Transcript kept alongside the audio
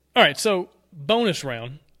All right, so bonus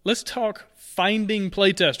round. Let's talk finding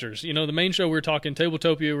playtesters. You know, the main show we're talking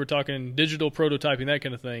Tabletopia, we're talking digital prototyping, that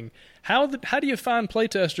kind of thing. How do you find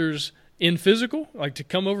playtesters in physical, like to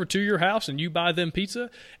come over to your house and you buy them pizza?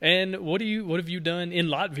 And what have you done in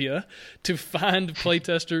Latvia to find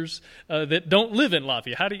playtesters that don't live in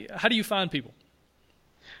Latvia? How do you find people?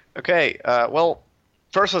 Okay, well,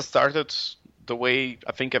 first I started the way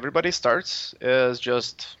I think everybody starts is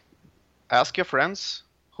just ask your friends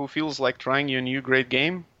who feels like trying your new great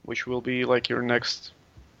game, which will be like your next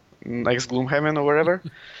Gloomhaven or whatever.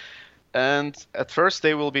 And at first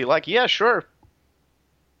they will be like, yeah, sure.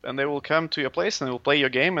 And they will come to your place and they will play your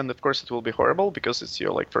game, and of course it will be horrible because it's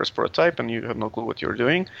your like first prototype and you have no clue what you're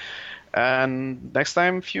doing. And next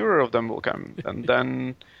time fewer of them will come. And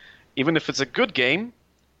then even if it's a good game,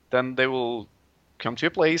 then they will come to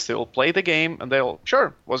your place, they will play the game, and they'll,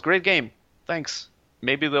 sure, was a great game, thanks.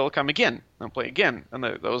 Maybe they'll come again and play again, and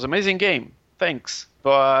that was an amazing game, thanks.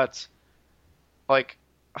 But, like,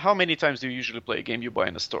 how many times do you usually play a game you buy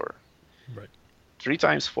in a store? Right. 3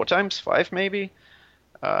 times, 4 times, 5 maybe?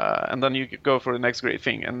 And then you go for the next great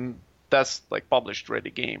thing, and that's, like, published, ready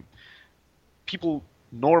game. People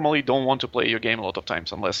normally don't want to play your game a lot of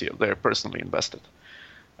times unless they're personally invested.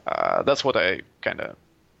 That's what I kind of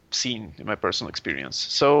seen in my personal experience.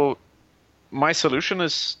 So my solution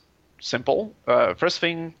is simple. First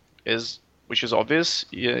thing is, which is obvious,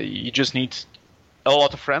 you just need a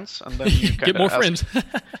lot of friends, and then you kind Get of more ask, friends.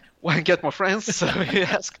 well, get more friends. So you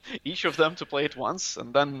ask each of them to play it once,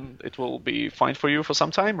 and then it will be fine for you for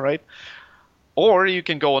some time, right? Or you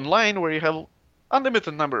can go online where you have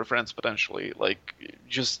unlimited number of friends potentially. Like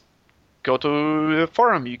just go to a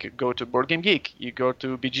forum. You could go to Board Game Geek. You go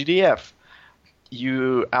to BGDF.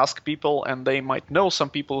 You ask people, and they might know some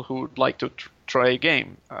people who would like to try a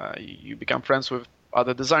game. You become friends with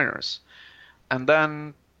other designers, and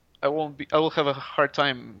then I will have a hard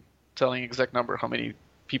time telling exact number how many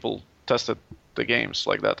people tested the games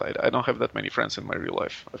like that. I don't have that many friends in my real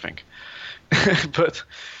life, I think. But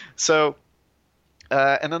so,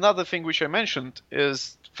 and another thing which I mentioned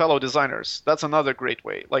is fellow designers. That's another great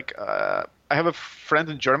way. Like I have a friend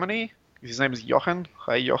in Germany. His name is Jochen.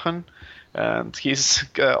 Hi, Jochen. And he's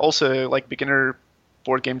also like beginner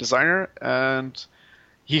board game designer, and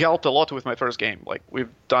he helped a lot with my first game. Like we've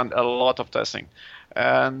done a lot of testing,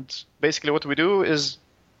 and basically what we do is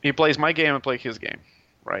he plays my game and play his game,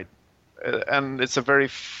 right? And it's a very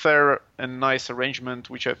fair and nice arrangement,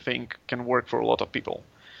 which I think can work for a lot of people,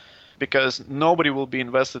 because nobody will be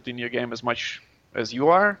invested in your game as much as you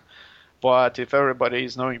are. But if everybody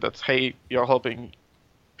is knowing that, hey, you're helping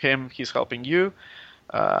him, he's helping you,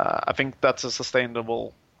 I think that's a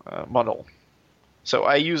sustainable model. So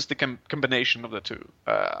I use the combination of the two.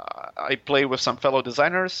 I play with some fellow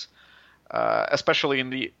designers, especially in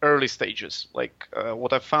the early stages. Like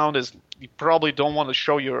what I've found is you probably don't want to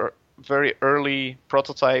show your very early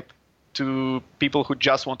prototype to people who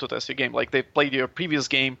just want to test your game. Like they played your previous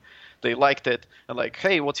game, they liked it, and like,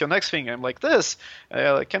 hey, what's your next thing? I'm like, this.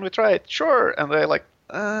 Like, can we try it? Sure. And they're like,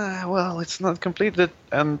 well, it's not completed,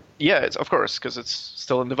 and yeah, it's of course because it's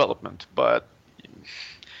still in development. But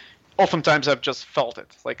oftentimes I've just felt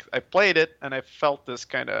it. Like I played it and I felt this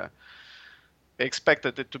kind of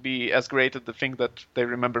expected it to be as great as the thing that they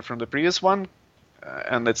remember from the previous one,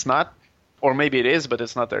 and it's not, or maybe it is, but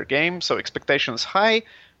it's not their game. So expectation is high,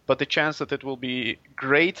 but the chance that it will be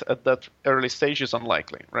great at that early stage is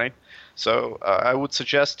unlikely, right? So I would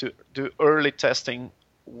suggest to do early testing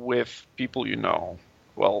with people you know.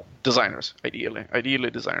 Well, designers,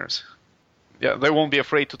 ideally designers. Yeah, they won't be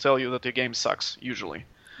afraid to tell you that your game sucks, usually.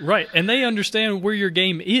 Right, and they understand where your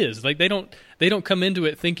game is. Like they don't come into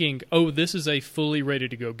it thinking, "Oh, this is a fully ready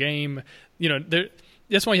to go game." You know,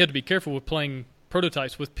 that's why you have to be careful with playing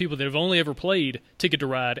prototypes with people that have only ever played Ticket to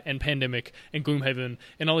Ride and Pandemic and Gloomhaven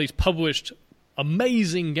and all these published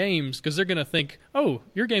amazing games, because they're going to think, "Oh,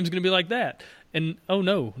 your game's going to be like that." And oh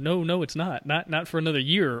no, it's not for another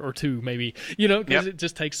year or two, maybe, because it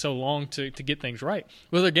just takes so long to get things right.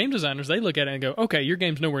 Well, they're game designers, they look at it and go, okay, your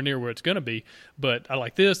game's nowhere near where it's going to be, but I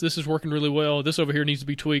like this is working really well, this over here needs to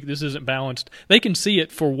be tweaked, this isn't balanced. They can see it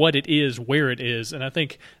for what it is, where it is, and I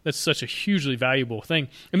think that's such a hugely valuable thing.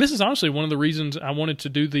 And this is honestly one of the reasons I wanted to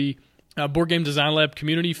do the Board Game Design Lab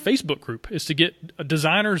community Facebook group, is to get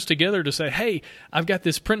designers together to say, hey, I've got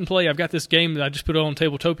this print and play, I've got this game that I just put on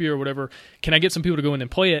Tabletopia or whatever, can I get some people to go in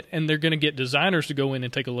and play it? And they're going to get designers to go in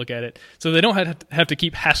and take a look at it, so they don't have to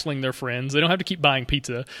keep hassling their friends, they don't have to keep buying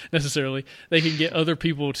pizza necessarily, they can get other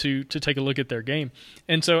people to take a look at their game.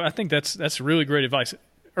 And so I think that's really great advice.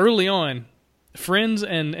 Early on, friends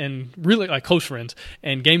and really like close friends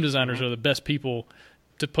and game designers are the best people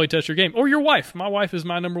to play test your game, or your wife. My wife is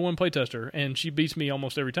my number one play tester, and she beats me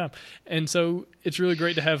almost every time. And so it's really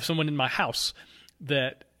great to have someone in my house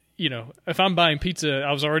that, if I'm buying pizza,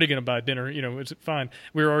 I was already going to buy dinner. It's fine.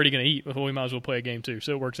 We were already going to eat, but we might as well play a game too.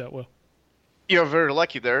 So it works out well. You're very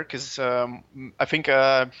lucky there, because I think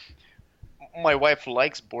my wife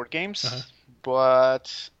likes board games,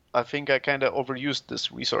 but I think I kind of overused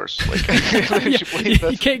this resource.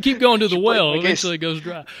 You can't keep going to the well. Eventually it goes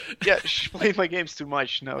dry. Yeah, she played my games too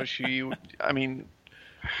much. No,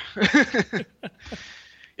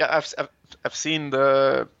 yeah, I've seen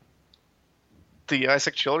the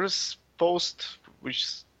Isaac Childress post,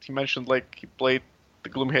 which he mentioned he played the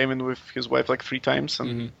Gloomhaven with his wife 3 times,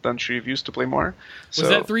 and then she refused to play more. Was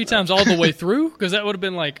that 3 times all the way through? Because that would have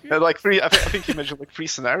been 3. I think he mentioned 3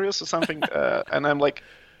 scenarios or something, and I'm like,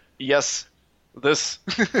 yes, this.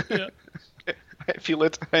 Yeah. I feel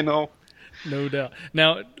it. I know. No doubt.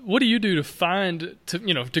 Now, what do you do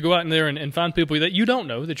to go out in there and find people that you don't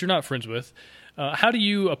know, that you're not friends with? How do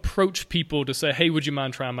you approach people to say, hey, would you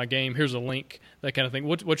mind trying my game? Here's a link, that kind of thing.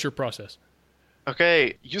 What's your process? Okay,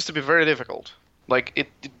 it used to be very difficult. It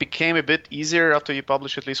became a bit easier after you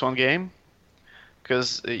publish at least one game,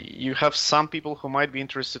 because you have some people who might be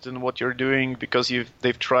interested in what you're doing because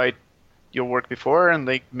they've tried your work before, and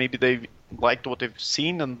maybe they liked what they've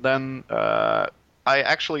seen, and then I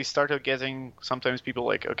actually started getting sometimes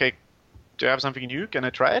people okay, do you have something new? Can I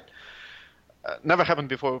try it? Never happened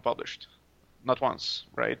before we published. Not once,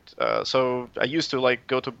 right? So I used to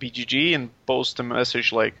go to BGG and post a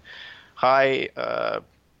message hi,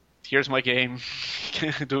 here's my game.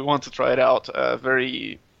 Do you want to try it out?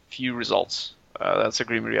 Very few results. That's a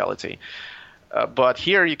grim reality. But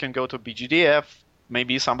here you can go to BGDF.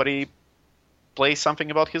 Maybe somebody plays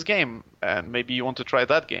something about his game, and maybe you want to try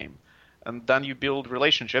that game. And then you build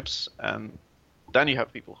relationships, and then you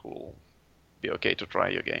have people who will be okay to try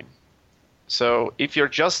your game. So if you're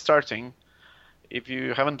just starting, if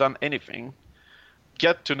you haven't done anything,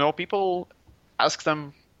 get to know people, ask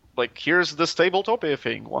them, here's this tabletopia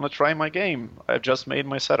thing, want to try my game? I've just made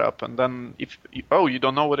my setup. And then if you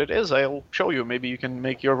don't know what it is, I'll show you. Maybe you can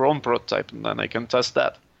make your own prototype, and then I can test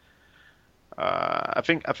that. I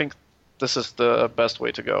think this is the best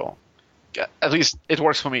way to go. At least it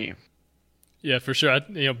works for me. Yeah, for sure.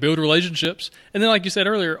 Build relationships, and then, like you said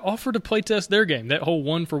earlier, offer to play test their game. That whole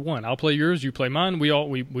 1-for-1. I'll play yours, you play mine.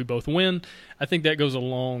 We both win. I think that goes a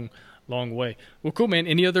long, long way. Well, cool, man.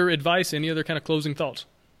 Any other advice? Any other kind of closing thoughts?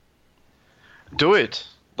 Do it.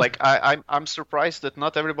 I'm surprised that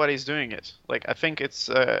not everybody is doing it. I think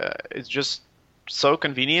it's just so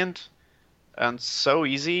convenient and so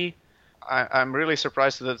easy. I'm really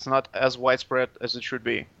surprised that it's not as widespread as it should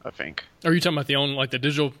be, I think. Are you talking about the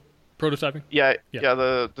digital prototyping? Yeah,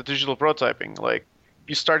 the digital prototyping.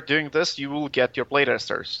 You start doing this, you will get your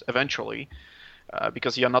playtesters eventually,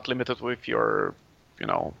 because you're not limited with your,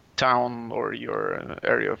 town or your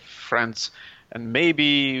area of friends. And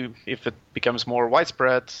maybe if it becomes more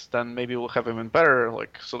widespread, then maybe we'll have even better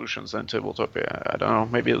solutions than Tabletopia. I don't know.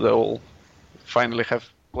 Maybe they'll finally have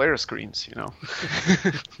player screens,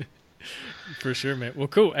 For sure, man. Well,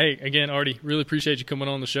 cool. Hey, again, Artie, really appreciate you coming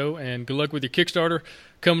on the show, and good luck with your Kickstarter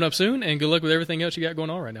coming up soon, and good luck with everything else you got going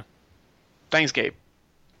on right now. Thanks, Gabe.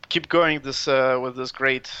 Keep going with this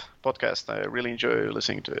great podcast. I really enjoy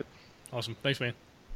listening to it. Awesome. Thanks, man.